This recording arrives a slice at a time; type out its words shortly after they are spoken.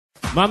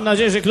Mam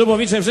nadzieję, że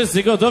klubowicze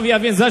wszyscy gotowi, a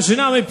więc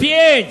zaczynamy.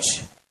 5,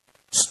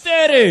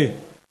 4,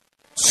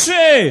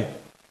 3,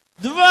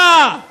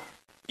 2,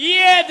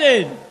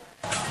 1.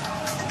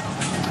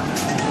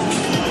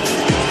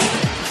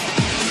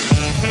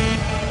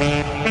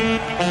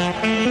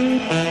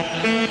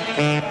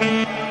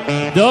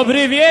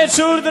 Dobry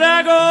wieczór,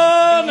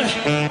 Dragon!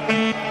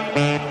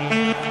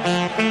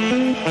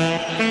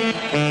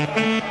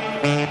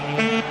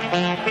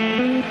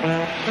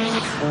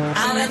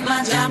 I left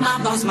my job, my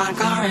boss, my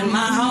car and my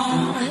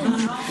home.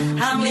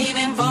 I'm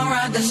leaving for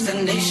a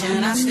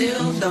destination I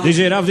still don't.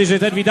 DJ Raf, DJ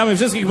Ted, witamy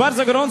wszystkich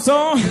bardzo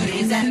gorąco. And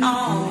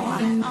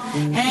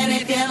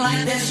if you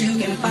like this, you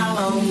can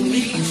follow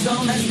me. So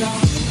let's go.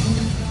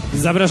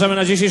 Zapraszamy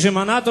na dzisiejszy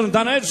maraton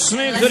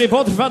taneczny, który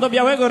potrwa do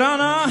białego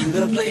rana.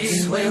 The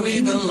place where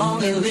we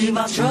belong and leave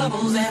our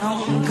troubles at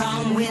home.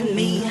 Come with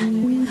me.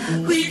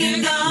 We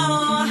can go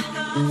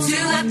to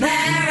a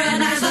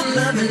paradise of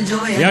love and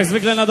joy. Jak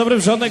zwykle na dobry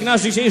początek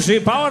nasz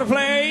dzisiejszy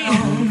powerplay.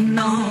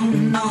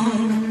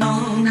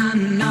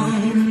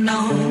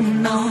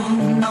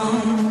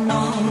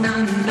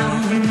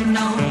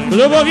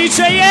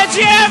 Klubowicze,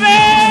 jedziemy!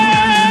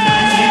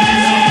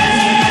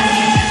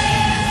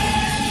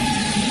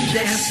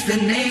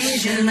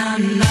 Destination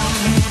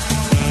unknown.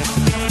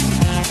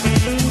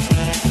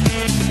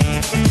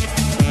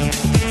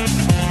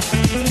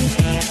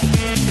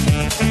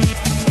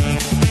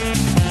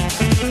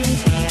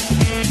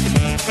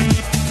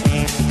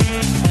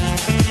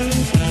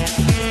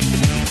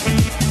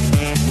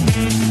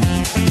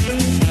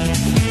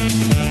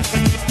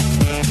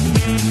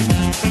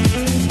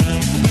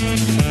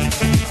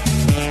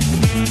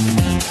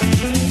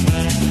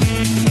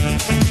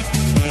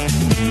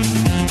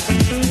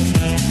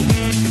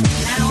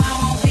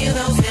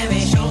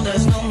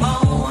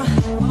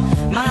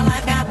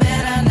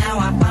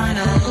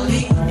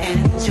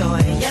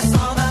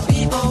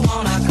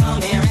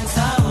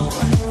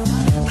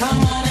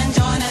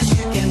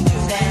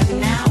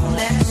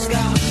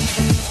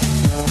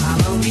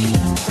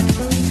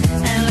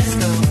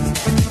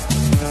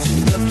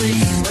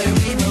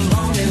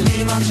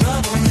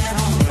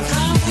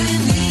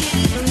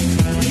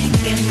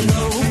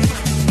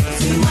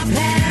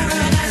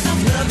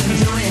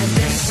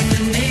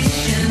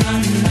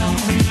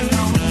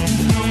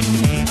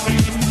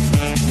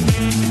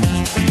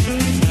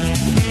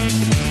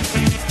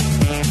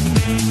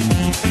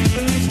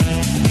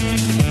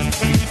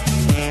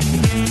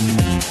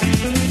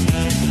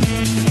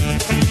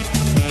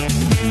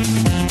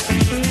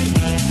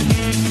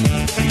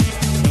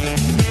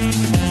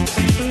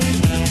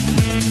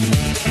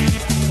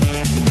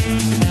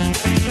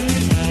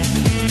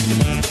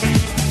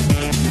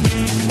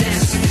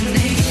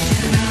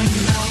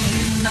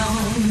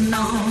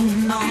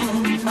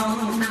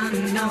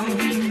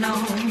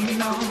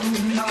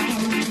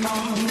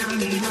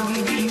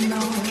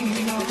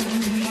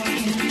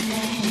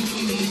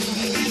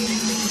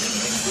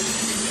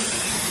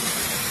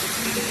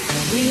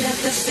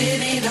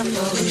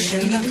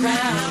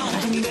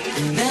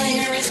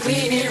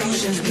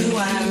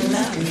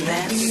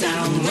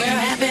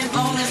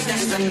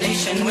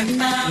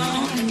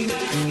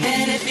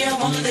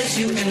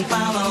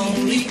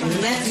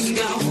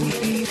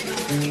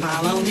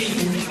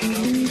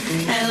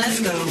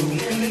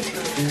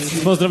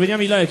 Z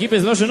pozdrowieniami dla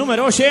ekipy z loży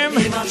numer 8.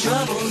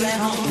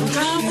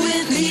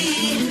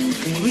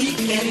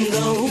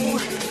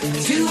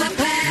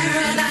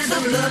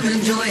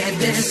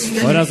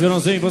 Oraz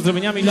gorącymi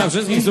pozdrowieniami dla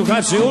wszystkich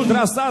słuchaczy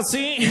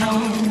ultrastacji.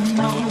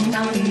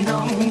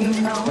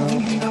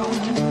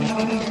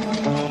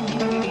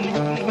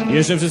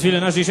 Jeszcze przez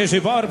chwilę nasz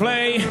dzisiejszy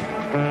powerplay.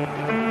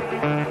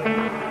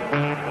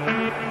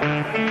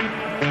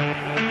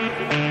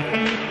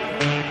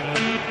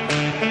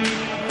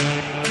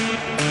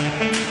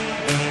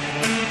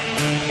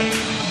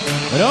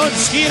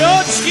 Rączki,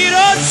 rączki,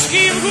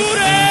 rączki w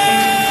górę!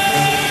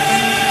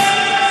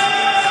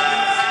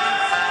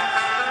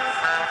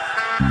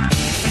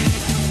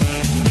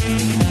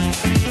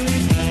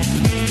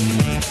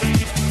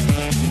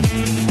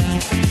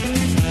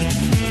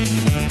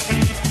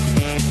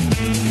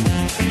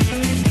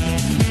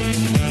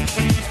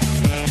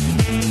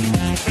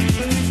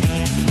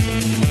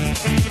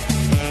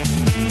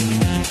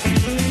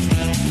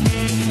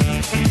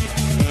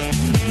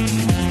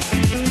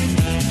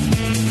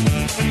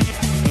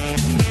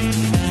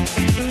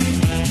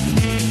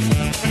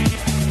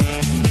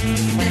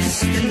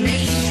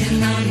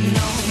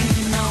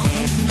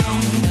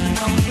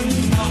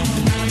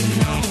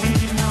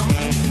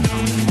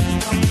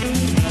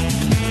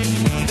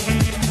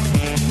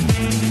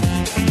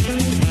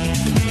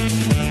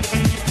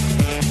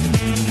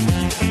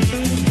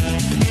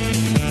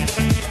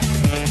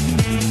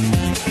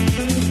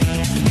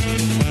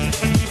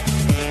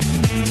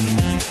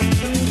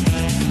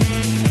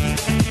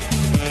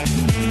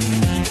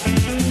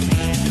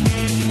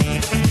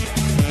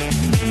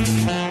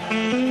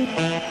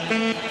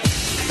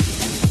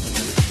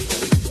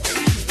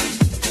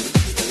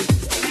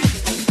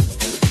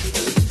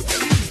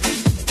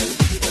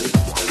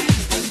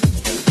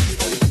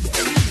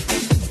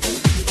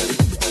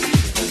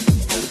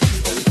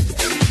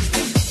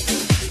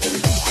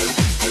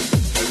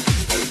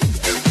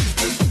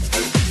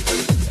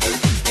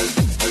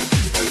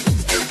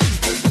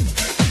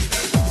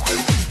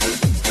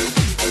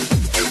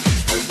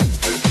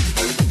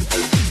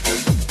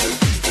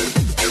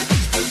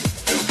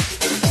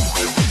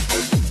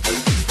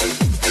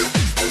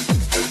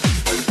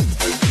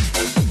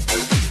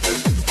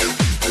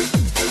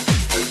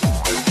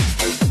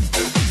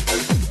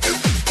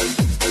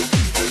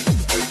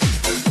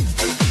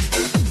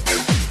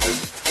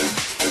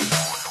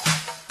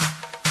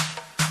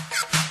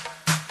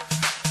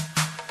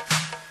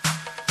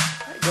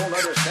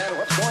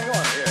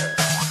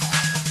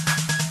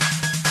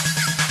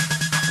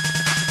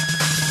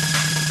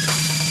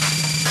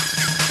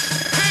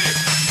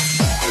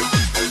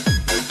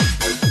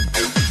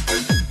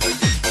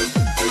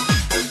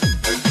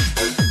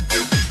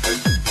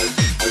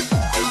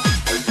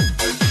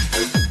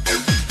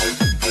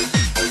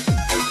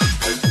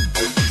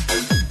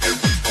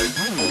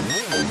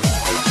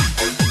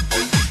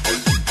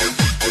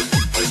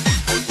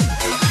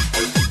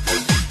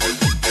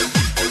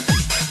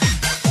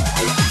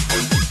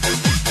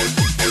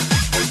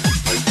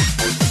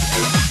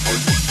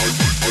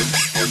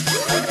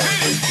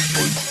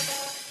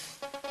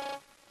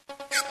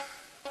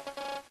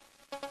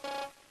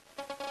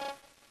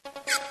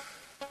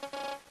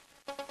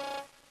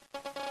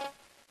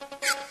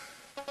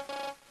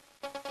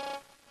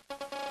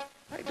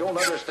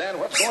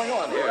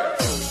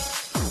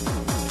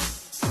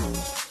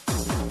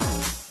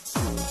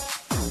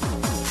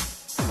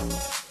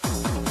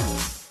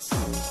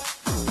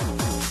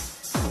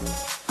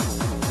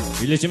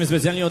 I lecimy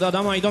specjalnie od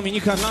Adama i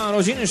Dominika na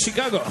rodziny z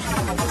Chicago.